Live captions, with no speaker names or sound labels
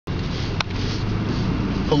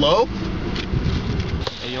Hello?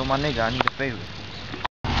 Hey, yo, my nigga, I need a favor.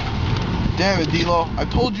 Damn it, D-Lo. I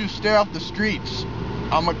told you to stay off the streets.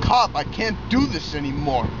 I'm a cop. I can't do this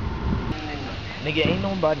anymore. Nigga, ain't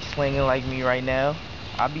nobody slanging like me right now.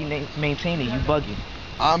 I be maintaining, you bugging.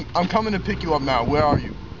 I'm coming to pick you up now. Where are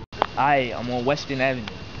you? I'm on Western Avenue.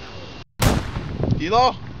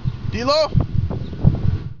 D-Lo? D-Lo?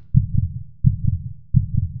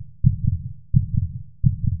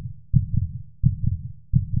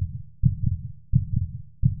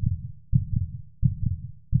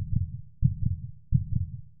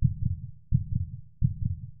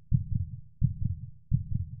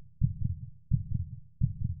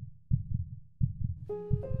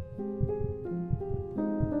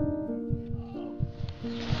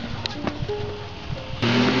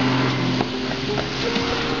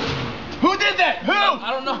 Who did that? Who?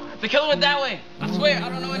 I don't know. The killer went that way. I swear, I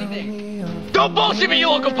don't know anything. Don't bullshit me, you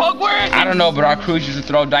local punk. Where is he? I don't know, but our crews used to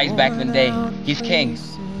throw dice back in the day. He's king.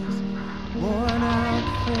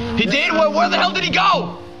 He did? Where the hell did he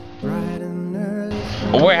go?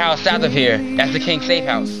 A warehouse south of here. That's the king's safe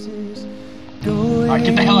house. Alright,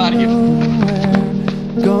 get the hell out of here.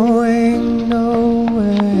 Going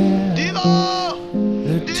nowhere. D-Lo!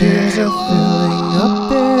 Their tears are filling up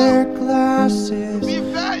their glasses.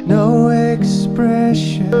 No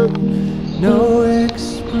expression, no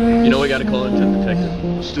expression. You know we gotta call in to detective.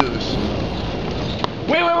 Let's do this.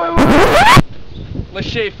 Wait. Let's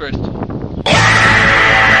shave first.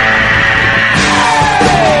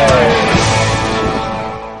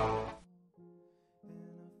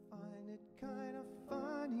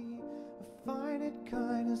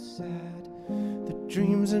 Kinda sad. The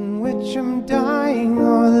dreams in which I'm dying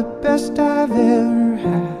are the best I've ever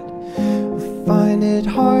had. I find it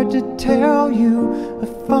hard to tell you, I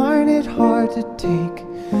find it hard to take.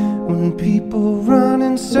 When people run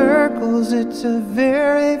in circles, it's a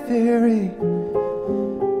very, very